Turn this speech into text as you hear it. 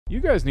You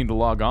guys need to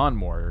log on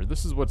more, or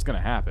this is what's going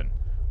to happen.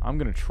 I'm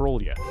going to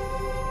troll you.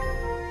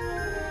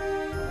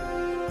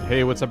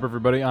 Hey, what's up,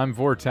 everybody? I'm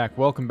Vortac.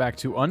 Welcome back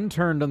to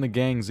Unturned on the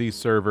GangZ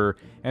server.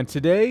 And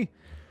today,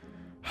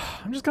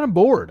 I'm just kind of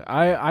bored.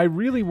 I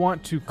really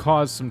want to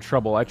cause some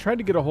trouble. I tried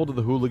to get a hold of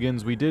the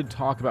hooligans. We did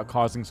talk about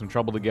causing some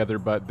trouble together,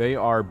 but they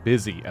are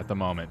busy at the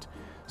moment.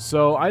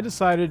 So I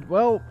decided,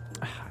 well,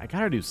 I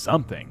gotta do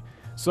something.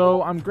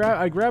 So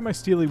I grabbed my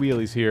steely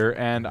wheelies here,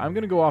 and I'm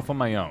gonna go off on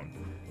my own.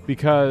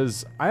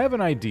 Because I have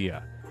an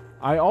idea.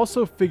 I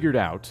also figured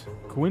out,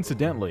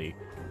 coincidentally,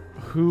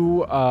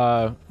 who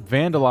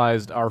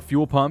vandalized our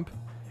fuel pump,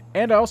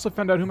 and I also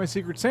found out who my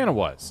Secret Santa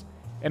was.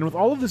 And with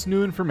all of this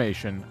new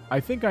information,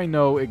 I think I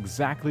know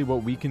exactly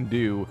what we can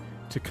do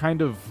to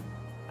kind of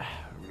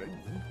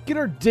get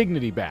our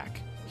dignity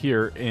back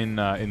here in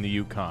the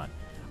Yukon.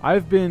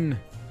 I've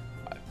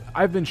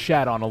been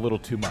shat on a little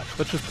too much.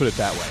 Let's just put it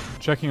that way.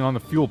 Checking on the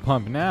fuel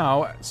pump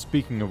now,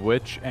 speaking of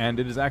which, and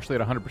it is actually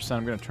at 100%.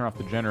 I'm going to turn off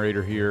the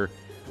generator here.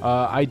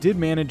 I did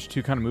manage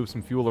to kind of move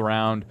some fuel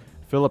around,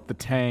 fill up the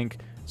tank.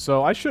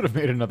 So I should have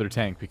made another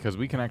tank because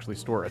we can actually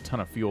store a ton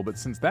of fuel. But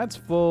since that's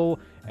full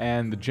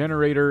and the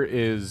generator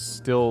is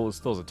still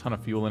has a ton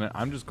of fuel in it,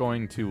 I'm just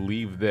going to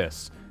leave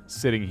this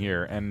sitting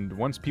here. And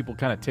once people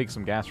kind of take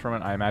some gas from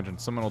it, I imagine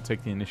someone will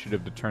take the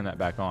initiative to turn that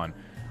back on.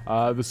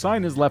 The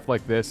sign is left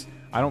like this.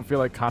 I don't feel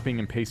like copying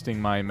and pasting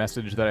my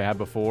message that I had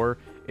before.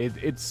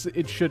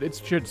 It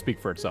should speak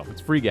for itself.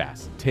 It's free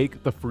gas.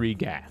 Take the free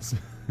gas.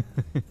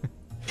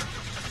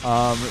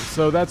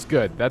 So that's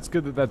good. That's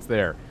good that that's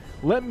there.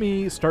 Let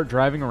me start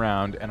driving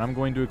around, and I'm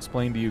going to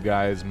explain to you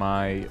guys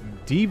my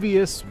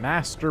devious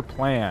master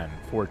plan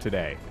for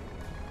today.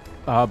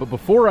 But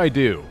before I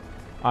do,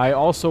 I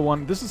also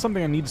want... This is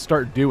something I need to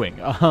start doing.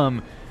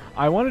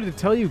 I wanted to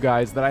tell you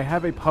guys that I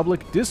have a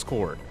public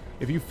Discord.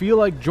 If you feel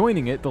like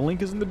joining it, the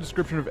link is in the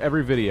description of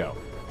every video.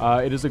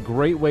 It is a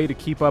great way to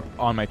keep up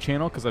on my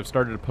channel because I've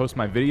started to post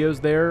my videos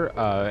there,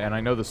 and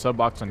I know the sub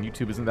box on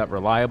YouTube isn't that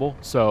reliable,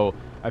 so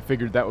I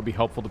figured that would be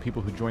helpful to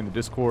people who join the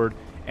Discord.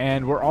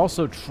 And we're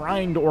also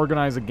trying to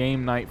organize a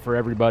game night for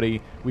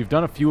everybody. We've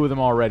done a few of them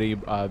already.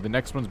 The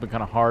next one's been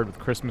kind of hard with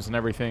Christmas and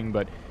everything,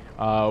 but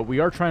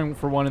we are trying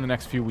for one in the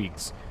next few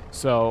weeks.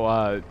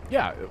 So,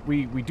 yeah,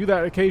 we do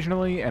that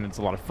occasionally, and it's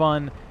a lot of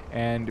fun.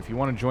 And if you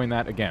want to join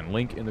that, again,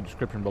 link in the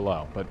description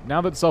below. But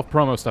now that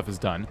self-promo stuff is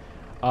done,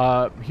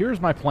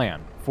 here's my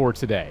plan for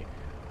today.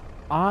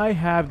 I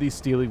have these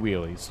steely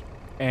wheelies,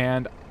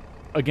 and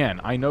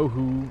again, I know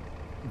who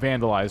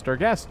vandalized our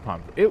gas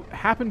pump. It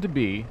happened to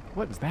be...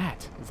 What is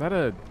that? Is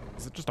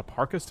it just a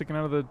parka sticking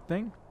out of the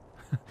thing?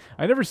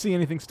 I never see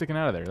anything sticking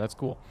out of there. That's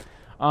cool.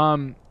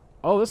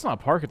 Oh, that's not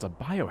a parka. It's a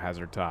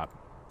biohazard top.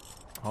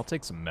 I'll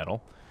take some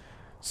metal.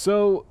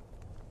 So...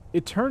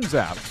 It turns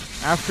out,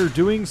 after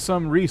doing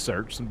some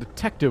research, some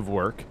detective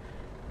work,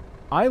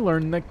 I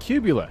learned that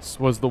Cubulus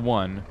was the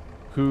one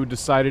who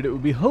decided it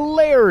would be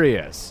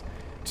hilarious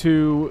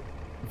to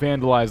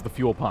vandalize the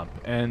fuel pump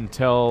and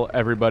tell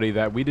everybody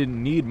that we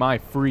didn't need my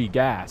free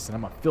gas and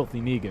I'm a filthy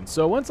Negan.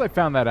 So once I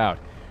found that out,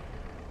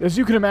 as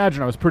you can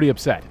imagine, I was pretty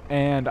upset,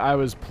 and I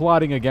was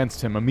plotting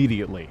against him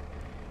immediately.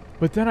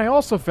 But then I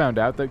also found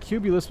out that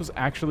Cubulus was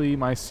actually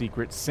my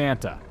Secret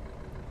Santa.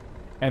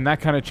 And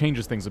that kind of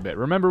changes things a bit.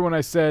 Remember when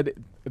I said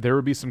there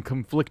would be some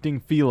conflicting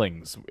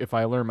feelings if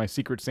I learned my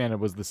Secret Santa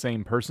was the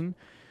same person?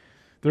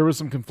 There was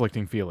some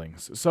conflicting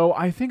feelings. So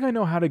I think I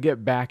know how to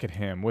get back at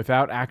him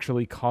without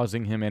actually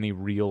causing him any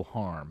real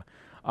harm.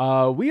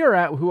 We are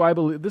at who I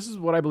believe... This is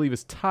what I believe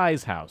is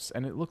Ty's house.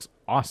 And it looks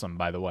awesome,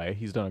 by the way.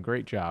 He's done a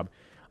great job.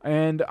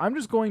 And I'm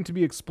just going to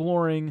be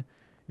exploring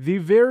the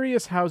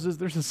various houses.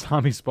 There's a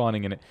zombie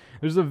spawning in it.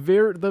 There's the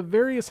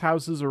various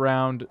houses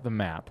around the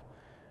map.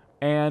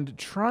 And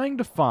trying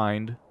to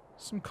find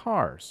some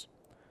cars.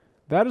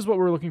 That is what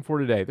we're looking for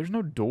today. There's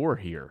no door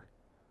here.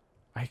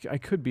 I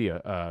could be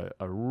a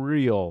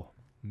real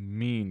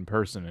mean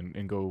person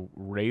and go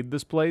raid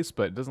this place,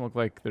 but it doesn't look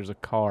like there's a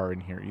car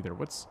in here either.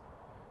 Is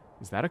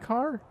that a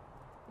car?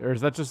 Or is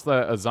that just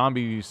a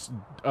zombie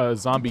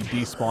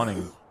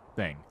despawning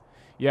thing?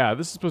 Yeah,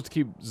 this is supposed to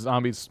keep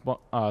zombie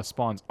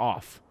spawns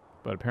off,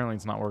 but apparently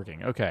it's not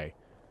working. Okay.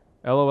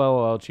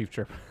 LOL, Chief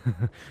Trip.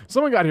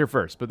 Someone got here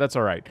first, but that's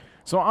all right.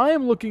 So I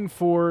am looking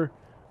for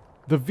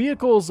the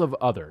vehicles of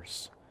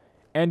others.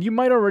 And you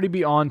might already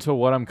be on to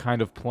what I'm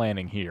kind of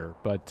planning here,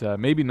 but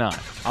maybe not.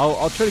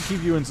 I'll try to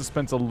keep you in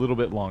suspense a little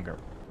bit longer.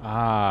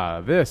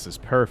 Ah, this is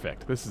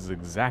perfect. This is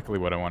exactly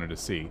what I wanted to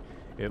see.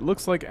 It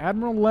looks like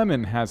Admiral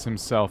Lemon has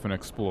himself an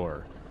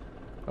Explorer.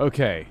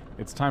 Okay,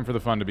 it's time for the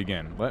fun to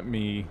begin. Let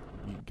me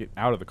get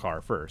out of the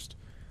car first.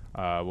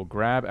 We'll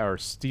grab our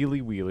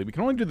steely wheelie. We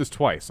can only do this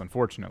twice,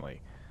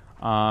 unfortunately.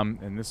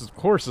 And this, of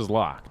course, is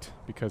locked,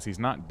 because he's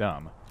not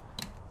dumb.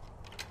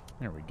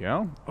 There we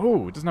go.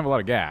 Oh, it doesn't have a lot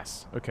of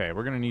gas. Okay,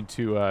 we're going to need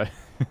to,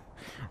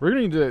 we're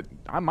going to need to...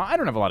 I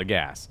don't have a lot of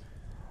gas.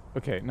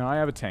 Okay, no, I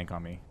have a tank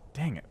on me.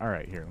 Dang it. All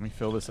right, here, let me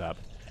fill this up.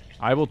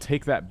 I will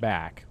take that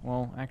back.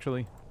 Well,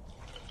 actually,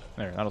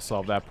 there, that'll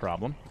solve that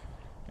problem.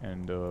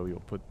 And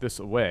we'll put this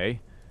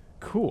away.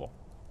 Cool.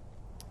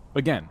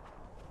 Again,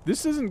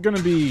 this isn't going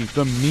to be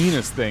the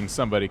meanest thing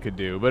somebody could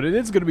do, but it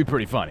is going to be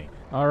pretty funny.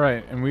 All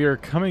right, and we are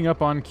coming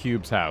up on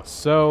Cube's house.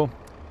 So,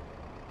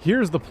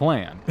 here's the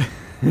plan,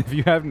 if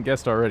you haven't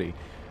guessed already.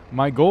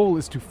 My goal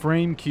is to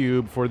frame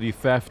Cube for the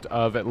theft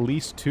of at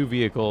least 2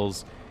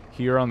 vehicles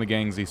here on the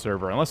GangZ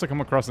server, unless I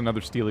come across another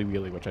Steely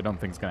Wheelie, which I don't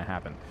think is going to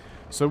happen.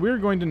 So we're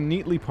going to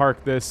neatly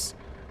park this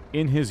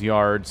in his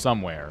yard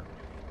somewhere.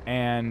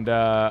 And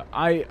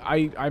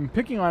I'm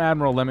picking on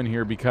Admiral Lemon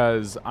here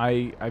because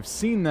I've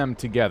seen them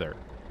together.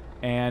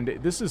 And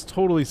this is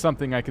totally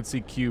something I could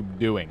see Cube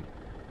doing.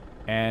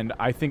 And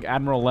I think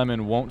Admiral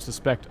Lemon won't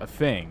suspect a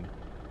thing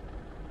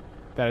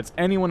that it's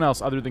anyone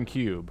else other than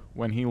Cube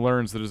when he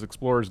learns that his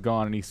Explorer's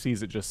gone and he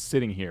sees it just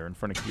sitting here in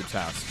front of Cube's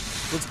house.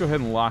 So let's go ahead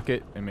and lock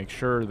it and make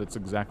sure that's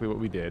exactly what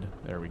we did.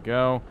 There we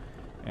go.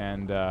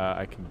 And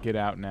I can get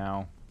out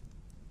now.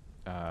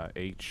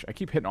 H. I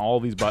keep hitting all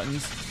these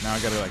buttons. Now I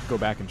gotta like go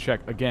back and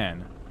check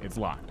again. It's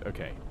locked.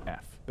 Okay,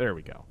 F. There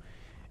we go.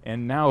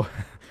 And now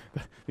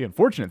the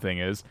unfortunate thing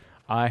is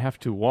I have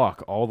to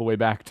walk all the way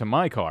back to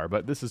my car,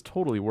 but this is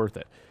totally worth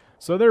it.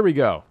 So there we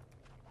go.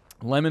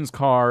 Lemon's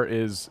car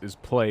is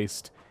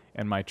placed,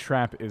 and my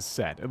trap is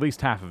set. At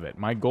least half of it.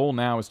 My goal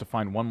now is to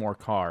find one more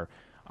car.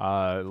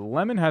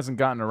 Lemon hasn't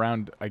gotten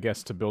around, I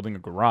guess, to building a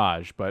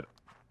garage, but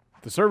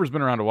the server's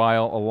been around a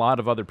while. A lot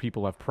of other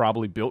people have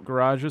probably built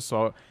garages,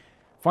 so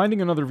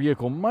finding another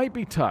vehicle might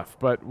be tough,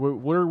 but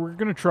we're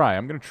going to try.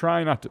 I'm going to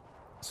try not to...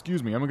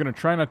 Excuse me. I'm going to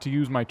try not to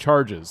use my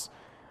charges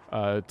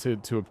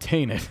to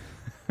obtain it,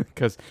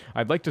 because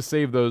I'd like to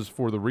save those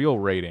for the real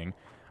rating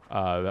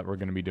that we're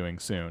going to be doing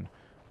soon.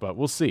 But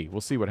we'll see.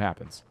 We'll see what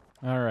happens.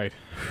 All right.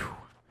 Whew.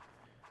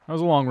 That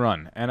was a long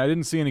run, and I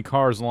didn't see any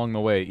cars along the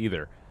way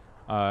either.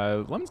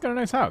 Lemon's got a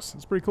nice house.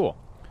 It's pretty cool.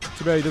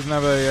 Too bad he doesn't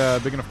have a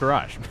big enough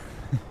garage.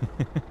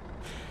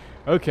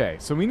 Okay,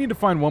 so we need to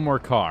find one more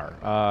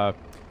car.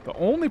 The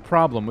only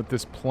problem with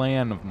this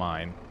plan of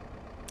mine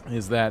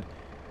is that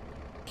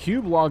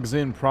Cube logs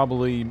in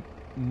probably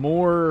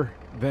more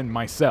than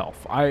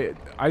myself.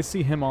 I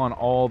see him on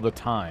all the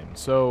time,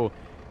 so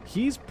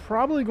he's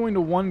probably going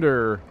to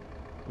wonder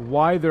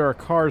why there are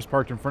cars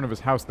parked in front of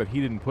his house that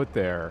he didn't put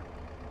there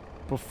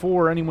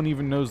before anyone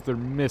even knows they're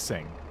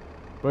missing.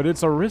 But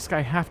it's a risk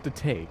I have to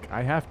take.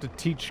 I have to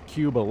teach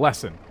Cube a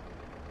lesson.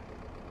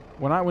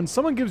 When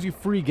someone gives you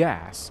free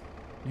gas,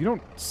 you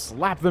don't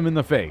slap them in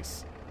the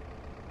face.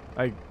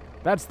 Like,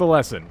 that's the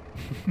lesson.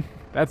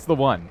 That's the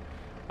one.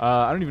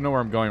 I don't even know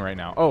where I'm going right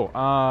now. Oh,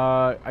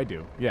 I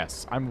do.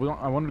 Yes, I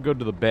wanted to go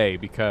to the bay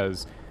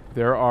because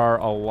there are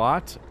a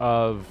lot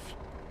of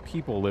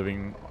people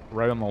living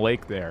right on the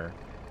lake there.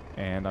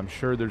 And I'm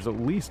sure there's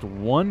at least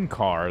one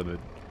car that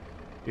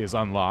is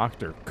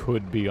unlocked or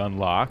could be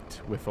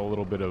unlocked with a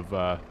little bit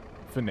of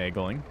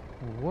finagling.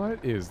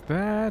 What is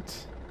that?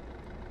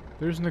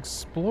 There's an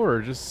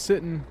Explorer just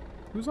sitting...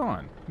 Who's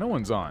on? No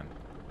one's on.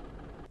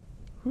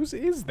 Whose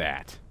is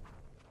that?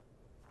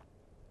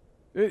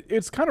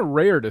 It's kind of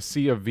rare to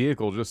see a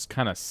vehicle just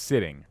kind of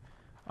sitting.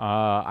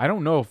 I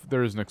don't know if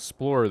there's an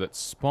Explorer that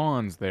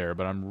spawns there,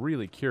 but I'm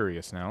really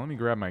curious now. Let me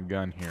grab my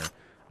gun here.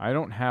 I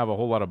don't have a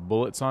whole lot of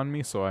bullets on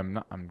me, so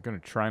I'm going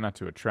to try not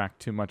to attract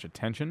too much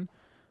attention.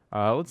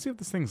 Let's see if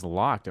this thing's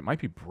locked. It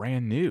might be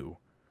brand new.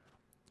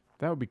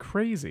 That would be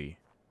crazy.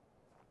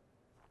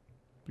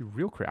 Be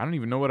real crazy. I don't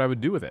even know what I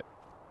would do with it.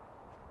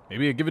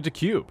 Maybe I'd give it to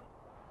Cube.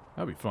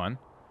 That'd be fun.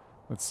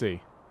 Let's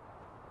see.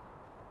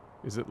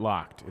 Is it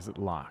locked? Is it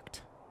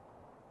locked?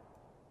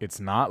 It's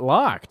not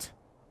locked.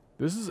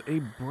 This is a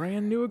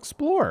brand new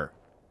Explorer.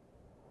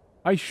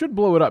 I should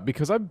blow it up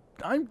because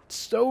I'm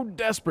so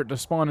desperate to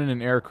spawn in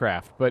an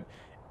aircraft, but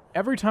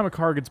every time a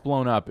car gets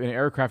blown up, an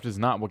aircraft is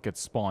not what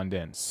gets spawned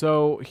in.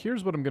 So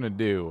here's what I'm going to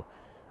do.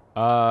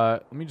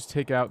 Let me just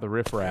take out the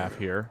riffraff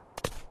here.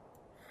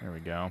 There we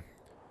go.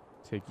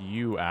 Take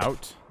you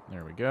out.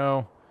 There we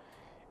go.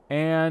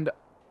 And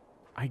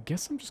I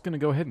guess I'm just going to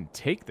go ahead and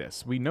take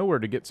this. We know where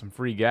to get some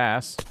free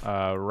gas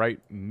right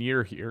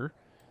near here.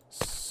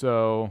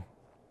 So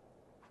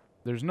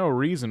there's no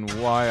reason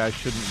why I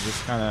shouldn't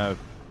just kind of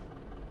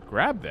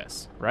grab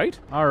this, right?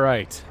 All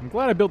right. I'm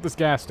glad I built this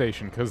gas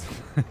station because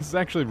this is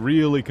actually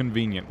really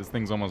convenient. This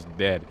thing's almost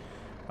dead.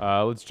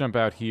 Let's jump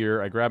out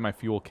here. I grab my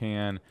fuel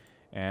can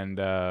and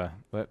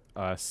let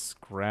us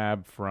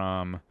grab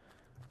from,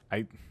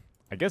 I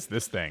guess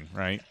this thing,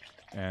 right?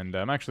 And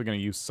I'm actually going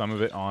to use some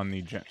of it on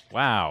the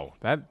wow,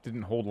 that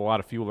didn't hold a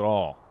lot of fuel at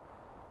all.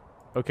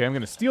 Okay, I'm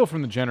going to steal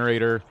from the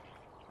generator.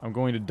 I'm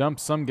going to dump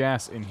some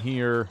gas in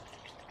here.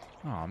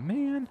 Aw,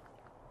 man.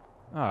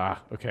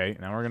 Ah, okay,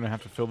 now we're going to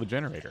have to fill the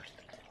generator.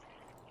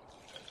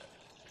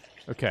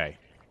 Okay.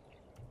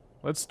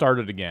 Let's start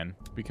it again,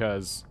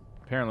 because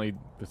apparently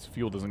this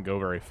fuel doesn't go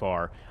very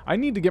far. I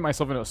need to get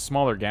myself in a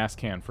smaller gas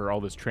can for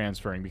all this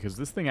transferring, because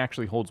this thing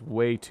actually holds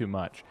way too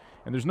much.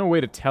 And there's no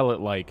way to tell it,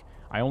 like,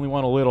 I only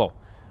want a little.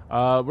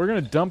 We're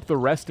going to dump the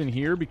rest in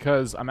here,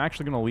 because I'm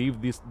actually going to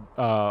leave these,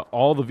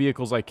 all the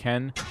vehicles I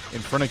can in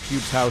front of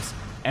Cube's house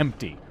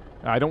empty.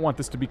 I don't want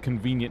this to be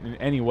convenient in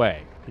any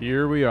way.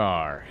 Here we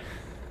are.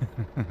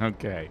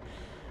 Okay.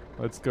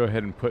 Let's go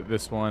ahead and put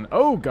this one...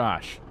 Oh,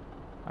 gosh!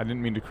 I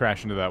didn't mean to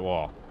crash into that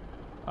wall.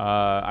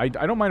 I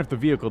don't mind if the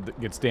vehicle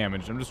gets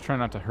damaged. I'm just trying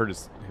not to hurt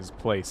his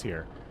place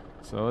here.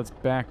 So let's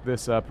back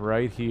this up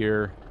right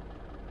here.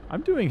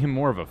 I'm doing him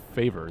more of a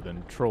favor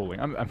than trolling.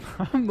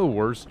 I'm the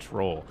worst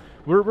troll.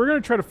 We're going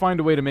to try to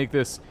find a way to make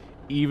this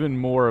even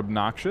more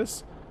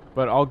obnoxious,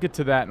 but I'll get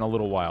to that in a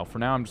little while. For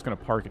now, I'm just going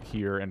to park it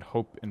here and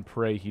hope and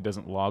pray he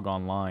doesn't log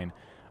online.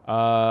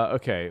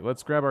 Okay,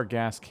 let's grab our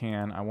gas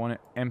can. I want to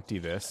empty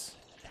this.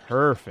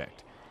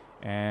 Perfect.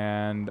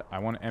 And I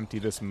want to empty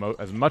this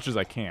as much as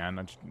I can.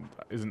 That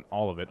isn't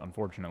all of it,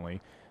 unfortunately.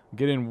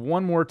 Get in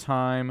one more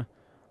time.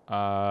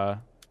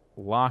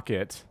 Lock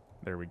it.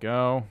 There we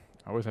go.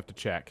 I always have to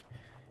check.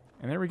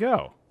 And there we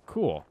go.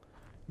 Cool.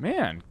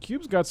 Man,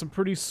 Cube's got some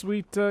pretty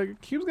sweet...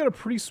 Cube's got a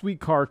pretty sweet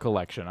car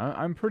collection.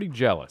 I'm pretty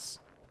jealous.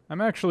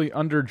 I'm actually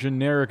under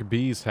Generic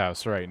B's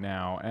house right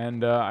now.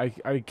 And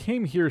I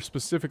came here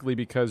specifically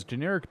because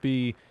Generic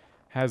B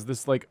has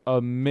this, like,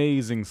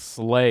 amazing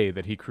sleigh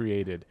that he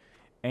created.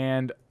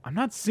 And I'm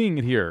not seeing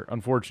it here,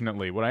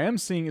 unfortunately. What I am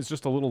seeing is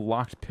just a little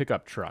locked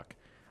pickup truck.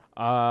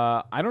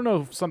 I don't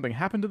know if something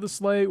happened to the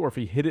sleigh or if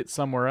he hid it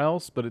somewhere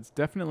else, but it's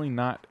definitely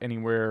not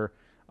anywhere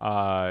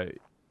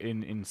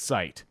in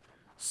sight.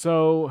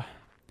 So,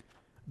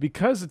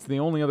 because it's the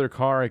only other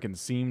car I can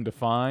seem to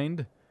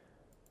find,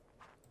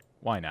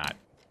 why not?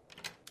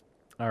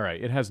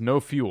 Alright, it has no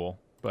fuel,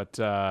 but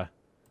I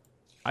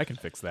can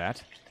fix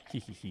that.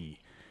 Hee.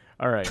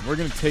 Alright, we're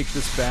going to take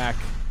this back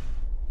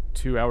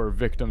to our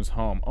victim's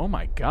home. Oh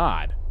my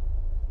god.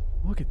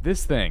 Look at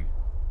this thing.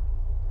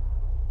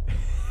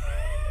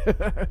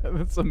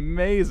 That's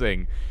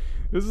amazing.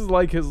 This is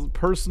like his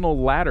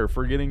personal ladder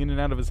for getting in and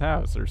out of his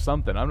house or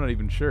something. I'm not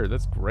even sure.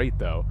 That's great,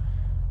 though.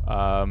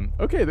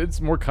 Okay,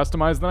 that's more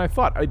customized than I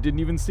thought. I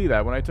didn't even see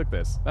that when I took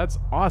this. That's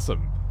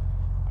awesome.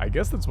 I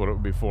guess that's what it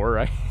would be for,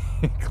 right?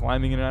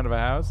 Climbing in and out of a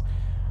house.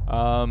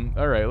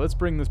 Alright, let's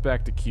bring this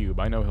back to Cube.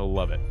 I know he'll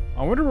love it.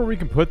 I wonder where we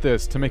can put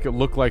this to make it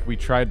look like we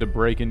tried to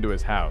break into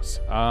his house.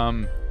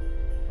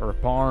 Or a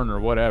barn or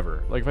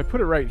whatever. Like, if I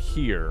put it right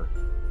here,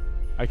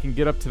 I can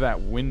get up to that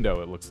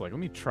window, it looks like. Let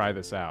me try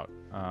this out.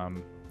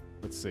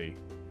 Let's see.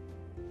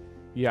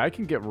 Yeah, I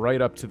can get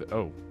right up to the...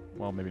 Oh,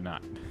 well, maybe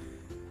not.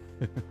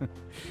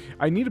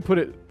 I need to put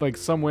it, like,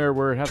 somewhere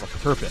where it has a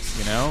purpose,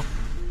 you know?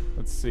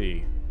 Let's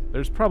see.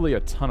 There's probably a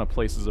ton of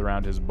places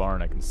around his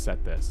barn I can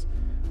set this.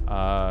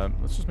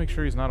 Let's just make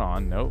sure he's not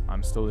on. Nope,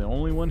 I'm still the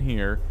only one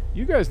here.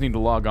 You guys need to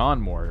log on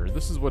more, or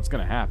this is what's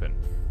going to happen.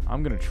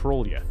 I'm going to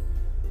troll you.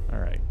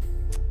 Alright.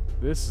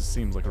 This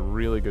seems like a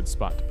really good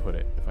spot to put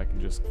it. If I can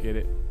just get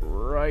it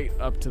right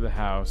up to the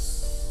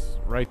house.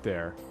 Right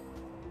there.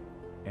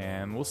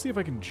 And we'll see if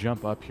I can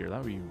jump up here.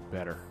 That would be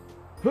better.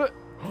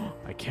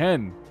 I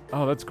can!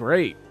 Oh, that's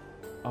great.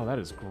 Oh, that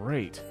is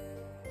great.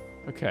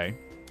 Okay.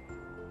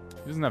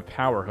 He doesn't have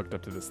power hooked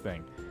up to this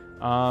thing.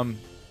 I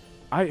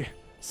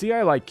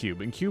like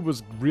Cube, and Cube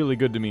was really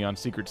good to me on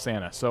Secret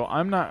Santa, so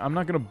I'm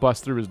not gonna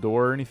bust through his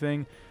door or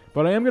anything,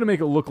 but I am gonna make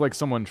it look like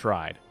someone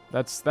tried.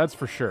 That's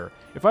for sure.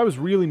 If I was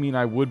really mean,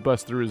 I would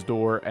bust through his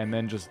door and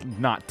then just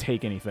not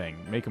take anything,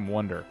 make him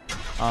wonder.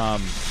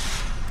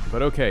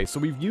 But okay, so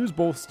we've used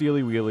both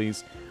Steely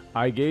Wheelies.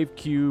 I gave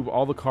Cube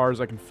all the cars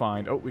I can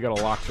find. Oh, we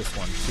gotta lock this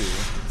one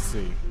too. Let's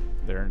see.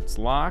 There, it's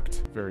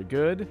locked. Very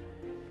good.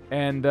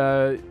 And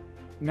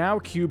now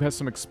Cube has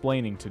some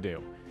explaining to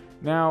do.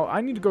 Now, I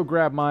need to go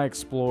grab my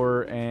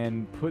Explorer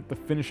and put the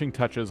finishing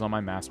touches on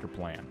my master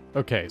plan.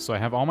 Okay, so I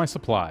have all my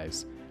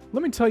supplies.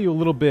 Let me tell you a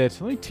little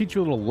bit, let me teach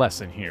you a little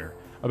lesson here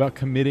about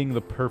committing the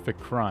perfect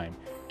crime.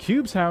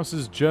 Cube's house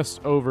is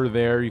just over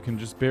there. You can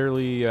just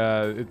barely,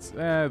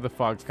 the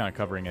fog's kind of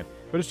covering it,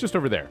 but it's just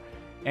over there.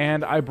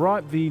 And I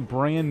brought the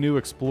brand new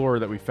Explorer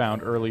that we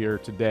found earlier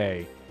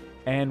today.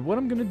 And what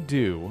I'm going to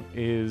do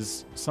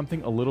is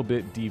something a little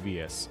bit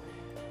devious.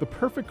 The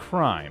perfect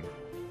crime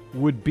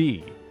would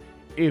be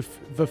if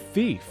the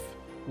thief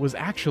was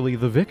actually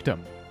the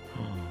victim.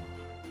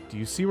 Do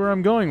you see where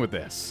I'm going with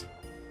this?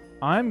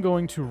 I'm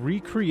going to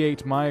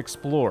recreate my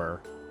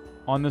Explorer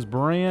on this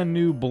brand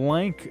new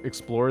blank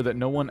Explorer that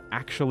no one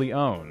actually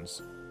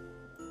owns.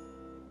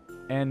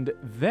 And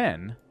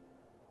then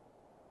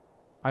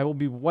I will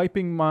be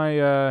wiping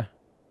my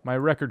my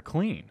record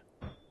clean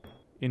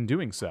in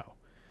doing so.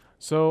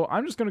 So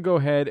I'm just going to go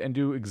ahead and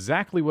do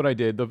exactly what I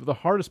did. The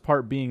hardest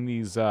part being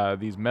these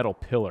metal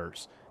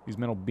pillars, these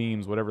metal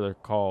beams, whatever they're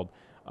called.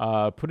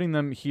 Putting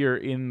them here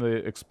in the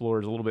Explorer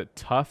is a little bit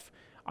tough.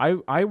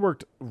 I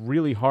worked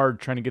really hard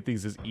trying to get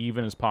these as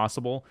even as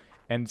possible,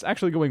 and it's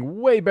actually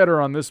going way better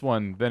on this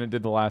one than it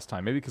did the last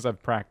time. Maybe because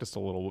I've practiced a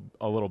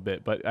little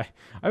bit, but I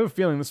have a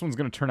feeling this one's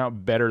going to turn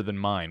out better than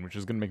mine, which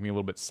is going to make me a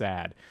little bit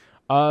sad.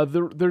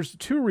 There's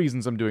two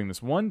reasons I'm doing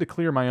this. One, to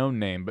clear my own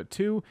name, but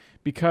two,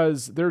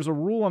 because there's a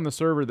rule on the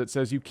server that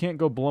says you can't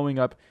go blowing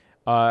up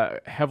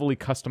heavily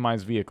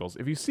customized vehicles.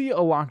 If you see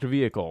a locked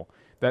vehicle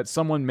that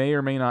someone may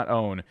or may not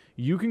own,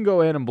 you can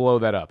go ahead and blow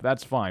that up.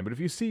 That's fine. But if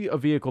you see a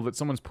vehicle that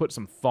someone's put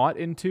some thought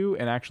into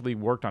and actually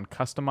worked on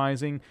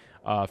customizing,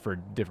 for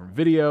different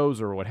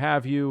videos or what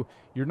have you.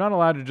 You're not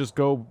allowed to just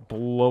go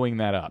blowing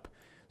that up.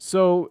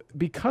 So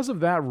because of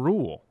that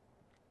rule,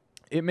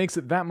 it makes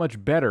it that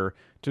much better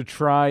to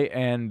try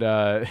and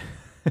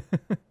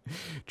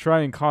try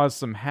and cause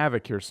some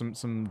havoc here,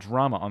 some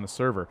drama on the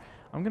server.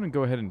 I'm going to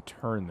go ahead and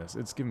turn this.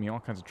 It's giving me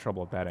all kinds of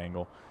trouble at that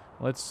angle.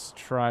 Let's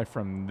try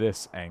from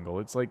this angle.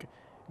 It's like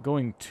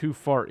going too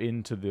far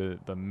into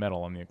the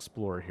metal on the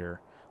Explorer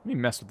here. Let me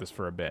mess with this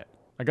for a bit.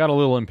 I got a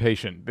little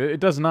impatient. It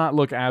does not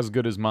look as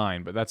good as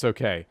mine, but that's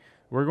okay.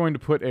 We're going to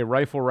put a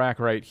rifle rack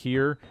right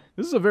here.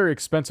 This is a very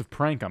expensive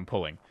prank I'm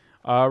pulling.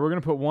 We're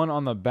going to put one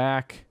on the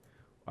back.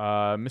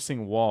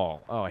 Missing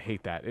wall. Oh, I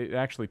hate that. It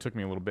actually took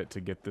me a little bit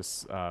to get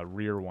this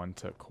rear one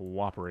to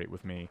cooperate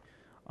with me.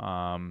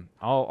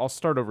 I'll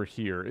start over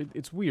here.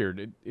 It's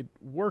weird. It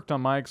worked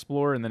on my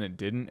Explorer, and then it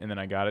didn't, and then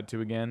I got it to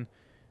again.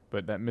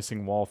 But that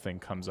missing wall thing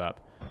comes up.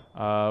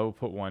 We'll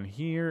put one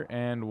here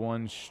and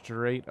one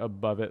straight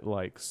above it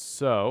like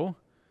so.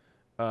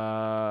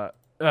 There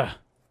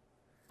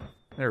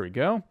we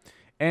go.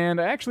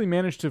 And I actually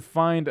managed to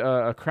find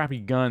a crappy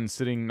gun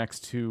sitting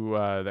next to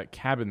that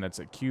cabin that's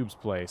at Cube's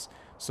place.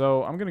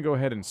 So I'm going to go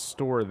ahead and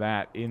store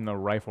that in the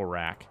rifle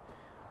rack.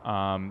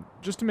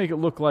 Just to make it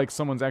look like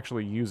someone's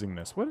actually using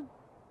this. What?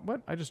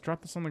 I just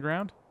dropped this on the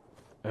ground?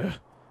 Ugh.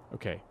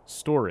 Okay,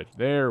 storage.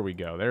 There we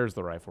go. There's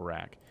the rifle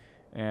rack.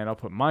 And I'll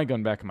put my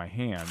gun back in my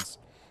hands.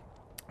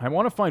 I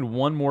want to find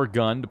one more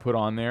gun to put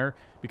on there,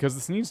 because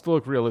this needs to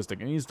look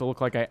realistic. It needs to look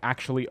like I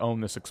actually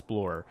own this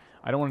Explorer.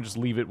 I don't want to just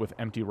leave it with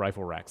empty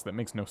rifle racks. That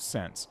makes no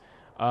sense.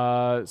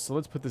 So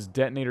let's put this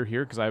detonator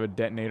here, because I have a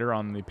detonator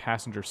on the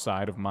passenger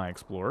side of my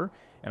Explorer.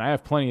 And I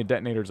have plenty of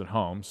detonators at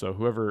home, so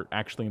whoever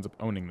actually ends up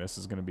owning this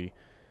is going to be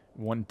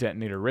one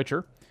detonator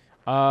richer.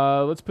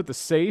 Let's put the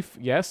safe.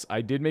 Yes,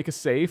 I did make a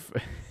safe.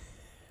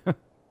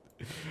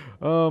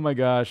 Oh my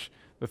gosh,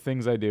 the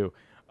things I do.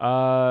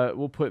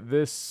 We'll put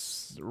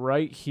this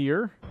right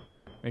here,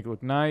 make it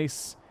look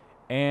nice,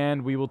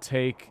 and we will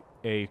take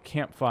a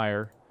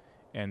campfire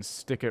and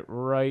stick it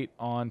right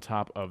on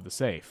top of the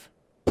safe.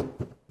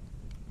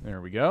 There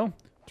we go.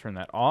 Turn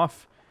that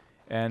off,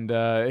 and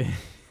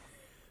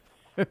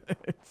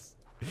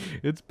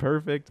it's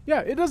perfect.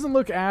 Yeah, it doesn't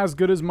look as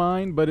good as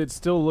mine, but it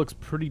still looks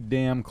pretty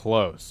damn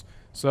close.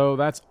 So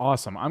that's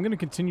awesome. I'm going to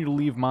continue to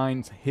leave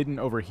mine hidden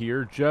over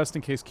here just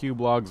in case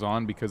Cube logs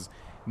on, because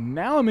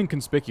now I'm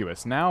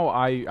inconspicuous. Now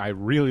I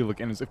really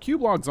look innocent. If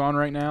Cube logs on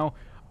right now,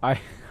 I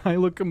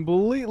look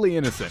completely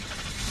innocent.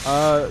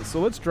 So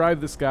let's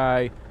drive this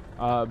guy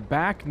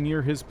back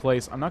near his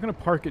place. I'm not going to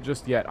park it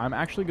just yet. I'm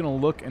actually going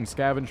to look and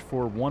scavenge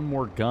for one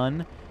more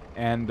gun,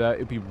 and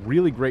it'd be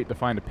really great to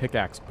find a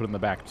pickaxe to put in the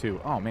back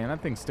too. Oh man,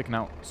 that thing's sticking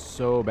out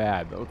so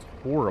bad. That looks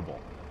horrible.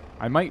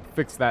 I might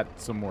fix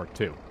that some more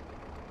too.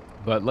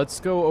 But let's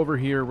go over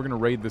here. We're going to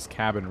raid this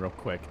cabin real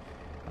quick.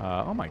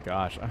 Oh my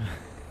gosh.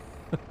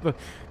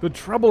 the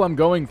trouble I'm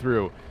going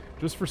through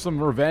just for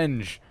some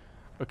revenge.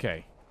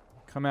 Okay.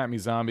 Come at me,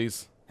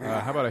 zombies.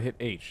 How about I hit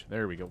H?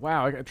 There we go.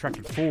 Wow, I got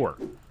attracted 4.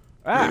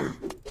 Ah!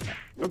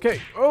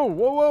 Okay. Oh,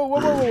 whoa, whoa, whoa,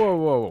 whoa, whoa,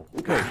 whoa.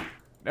 Okay.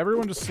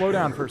 Everyone just slow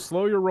down first.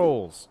 Slow your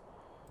rolls.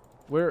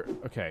 Where?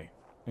 Okay.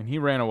 And he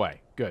ran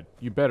away. Good.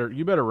 You better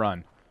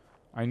run.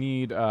 I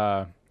need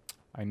a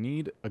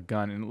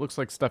gun, and it looks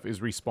like stuff is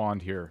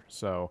respawned here,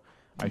 so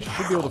I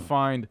should be able to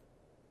find...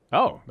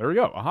 Oh, there we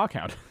go, a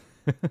hawkhound.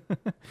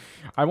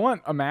 I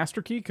want a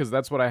master key, because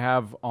that's what I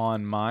have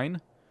on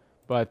mine,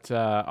 but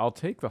I'll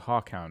take the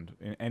hawkhound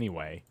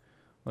anyway.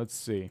 Let's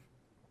see.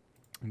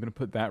 I'm going to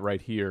put that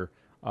right here.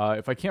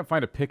 If I can't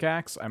find a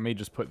pickaxe, I may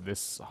just put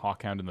this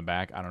hawkhound in the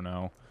back. I don't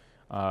know.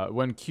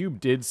 When Cube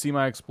did see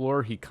my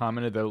Explorer, he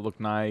commented that it looked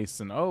nice,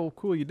 and oh,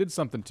 cool, you did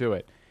something to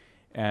it.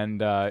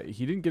 And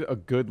he didn't get a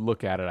good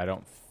look at it, I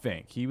don't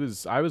think.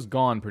 I was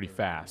gone pretty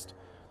fast.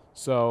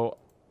 So,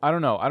 I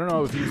don't know. I don't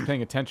know if he was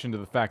paying attention to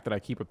the fact that I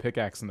keep a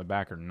pickaxe in the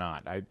back or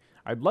not.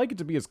 I'd like it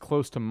to be as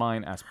close to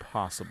mine as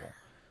possible.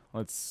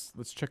 Let's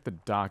check the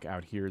dock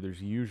out here.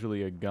 There's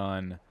usually a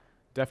gun.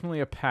 Definitely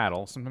a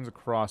paddle. Sometimes a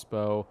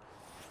crossbow.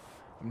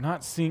 I'm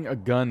not seeing a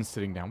gun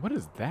sitting down. What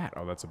is that?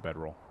 Oh, that's a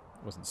bedroll.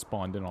 It wasn't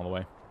spawned in all the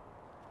way.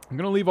 I'm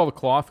going to leave all the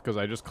cloth because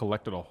I just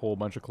collected a whole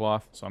bunch of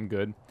cloth, so I'm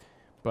good.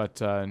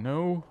 But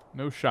no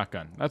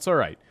shotgun. That's all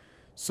right.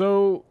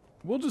 So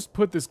we'll just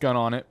put this gun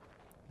on it.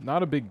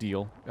 Not a big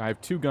deal. I have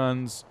 2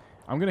 guns.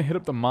 I'm going to hit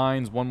up the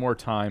mines one more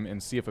time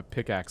and see if a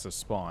pickaxe has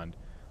spawned.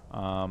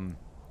 And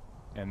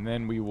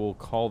then we will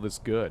call this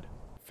good.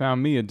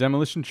 Found me a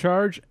demolition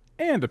charge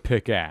and a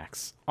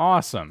pickaxe.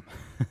 Awesome.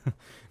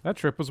 That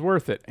trip was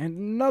worth it. And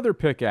another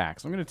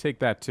pickaxe. I'm going to take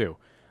that too.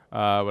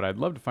 What I'd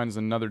love to find is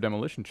another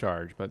demolition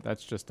charge, but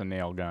that's just a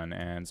nail gun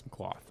and some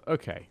cloth.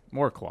 Okay,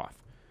 more cloth.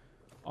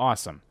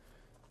 Awesome.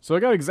 So I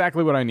got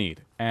exactly what I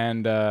need,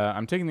 and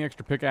I'm taking the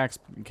extra pickaxe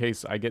in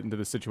case I get into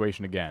this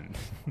situation again.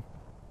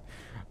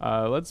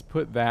 Let's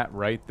put that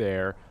right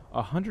there.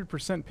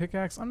 100%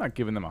 pickaxe? I'm not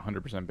giving them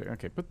 100% pickaxe.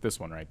 Okay, put this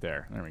one right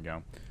there. There we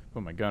go.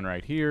 Put my gun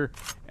right here,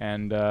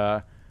 and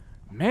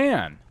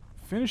man,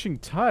 finishing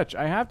touch.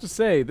 I have to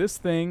say, this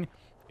thing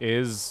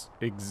is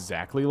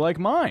exactly like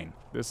mine.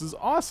 This is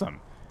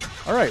awesome.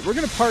 All right, we're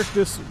going to park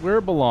this where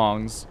it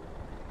belongs,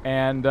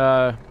 and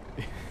we're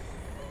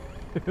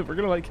going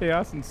to let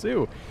chaos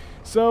ensue.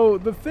 So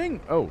the thing...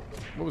 Oh,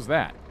 what was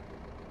that?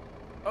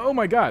 Oh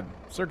my god,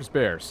 circus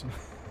bears.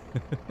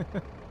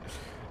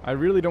 I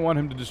really don't want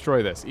him to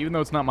destroy this, even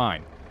though it's not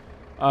mine.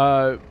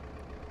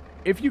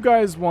 If you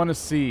guys want to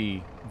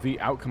see the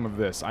outcome of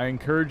this, I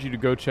encourage you to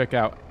go check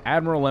out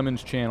Admiral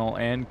Lemon's channel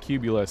and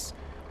Cubulus,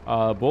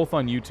 both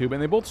on YouTube,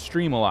 and they both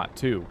stream a lot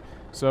too.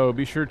 So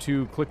be sure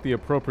to click the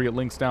appropriate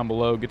links down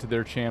below, get to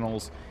their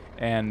channels,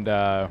 and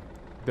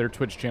their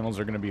Twitch channels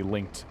are going to be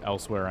linked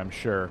elsewhere, I'm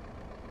sure.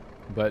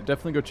 But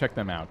definitely go check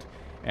them out,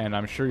 and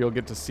I'm sure you'll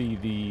get to see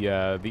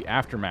the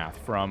aftermath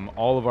from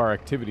all of our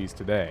activities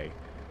today.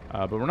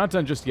 But we're not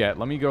done just yet.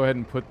 Let me go ahead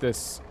and put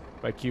this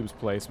by Cube's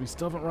place. We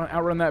still haven't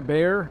outrun that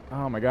bear?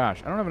 Oh my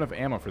gosh, I don't have enough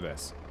ammo for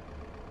this.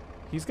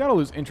 He's got to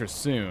lose interest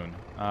soon.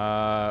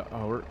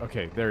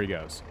 Okay, there he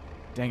goes.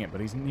 Dang it,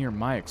 but he's near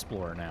my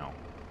Explorer now.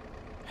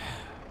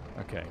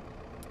 Okay.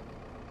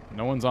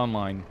 No one's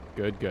online.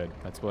 Good, good.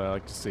 That's what I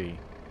like to see.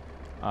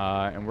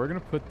 And we're going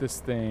to put this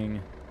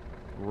thing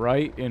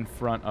right in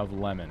front of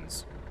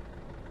Lemon's.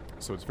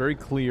 So it's very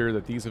clear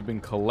that these have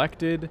been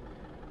collected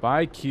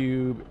by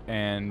Cube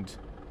and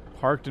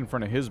parked in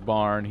front of his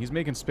barn. He's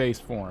making space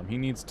for him. He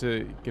needs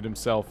to get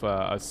himself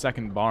a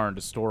second barn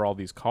to store all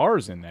these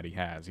cars in that he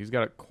has. He's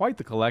got quite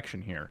the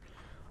collection here.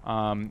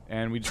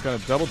 And we just got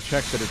to double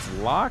check that it's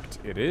locked.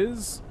 It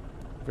is.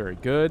 Very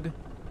good.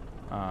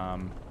 I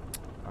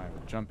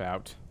will jump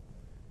out.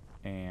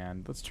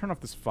 And let's turn off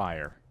this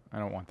fire. I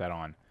don't want that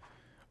on.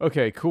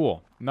 Okay,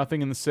 cool.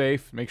 Nothing in the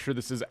safe. Make sure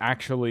this is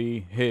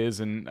actually his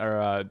and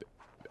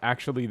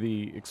actually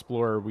the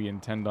Explorer we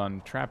intend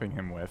on trapping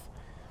him with.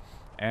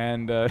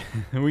 And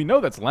we know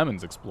that's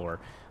Lemon's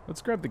Explorer.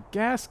 Let's grab the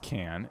gas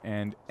can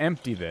and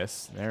empty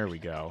this. There we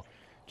go.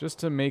 Just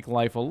to make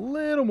life a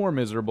little more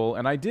miserable.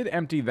 And I did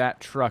empty that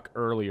truck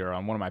earlier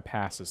on one of my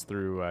passes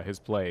through his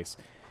place.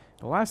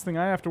 The last thing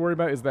I have to worry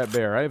about is that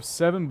bear. I have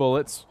 7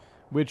 bullets,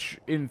 which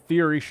in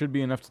theory should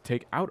be enough to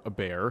take out a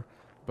bear.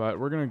 But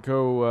we're going to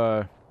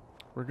go...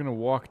 we're going to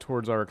walk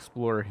towards our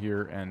Explorer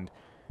here and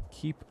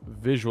keep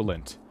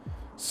vigilant.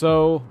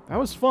 So, that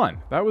was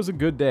fun. That was a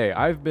good day.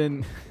 I've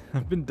been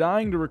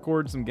dying to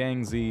record some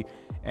GangZ,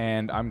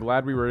 and I'm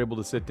glad we were able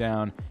to sit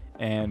down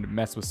and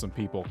mess with some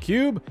people.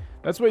 Cube,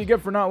 that's what you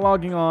get for not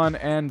logging on,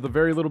 and the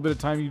very little bit of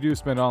time you do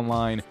spend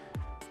online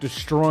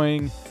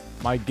destroying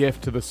my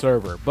gift to the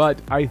server.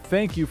 But I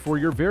thank you for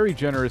your very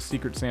generous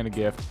Secret Santa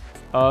gift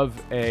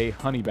of a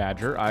honey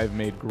badger. I've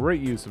made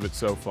great use of it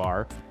so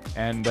far,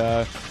 and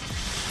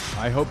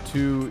I hope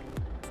to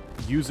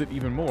use it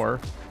even more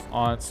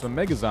on some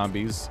mega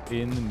zombies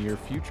in the near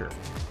future.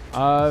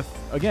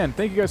 Again,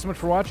 thank you guys so much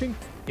for watching.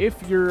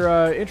 If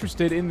you're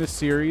interested in this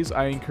series,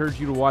 I encourage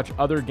you to watch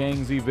other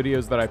GangZ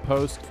videos that I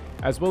post,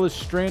 as well as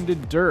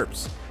Stranded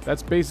Derps.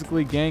 That's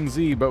basically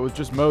GangZ, but with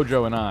just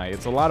Mojo and I.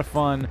 It's a lot of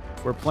fun.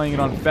 We're playing it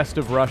on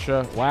Festive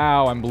Russia.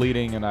 Wow, I'm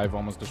bleeding, and I've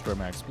almost destroyed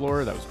my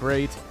Explorer. That was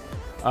great.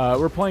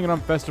 We're playing it on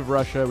Festive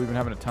Russia. We've been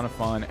having a ton of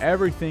fun.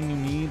 Everything you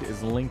need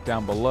is linked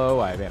down below.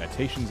 I have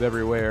annotations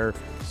everywhere,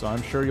 so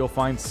I'm sure you'll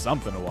find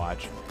something to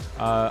watch.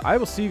 I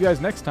will see you guys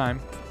next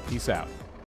time. Peace out.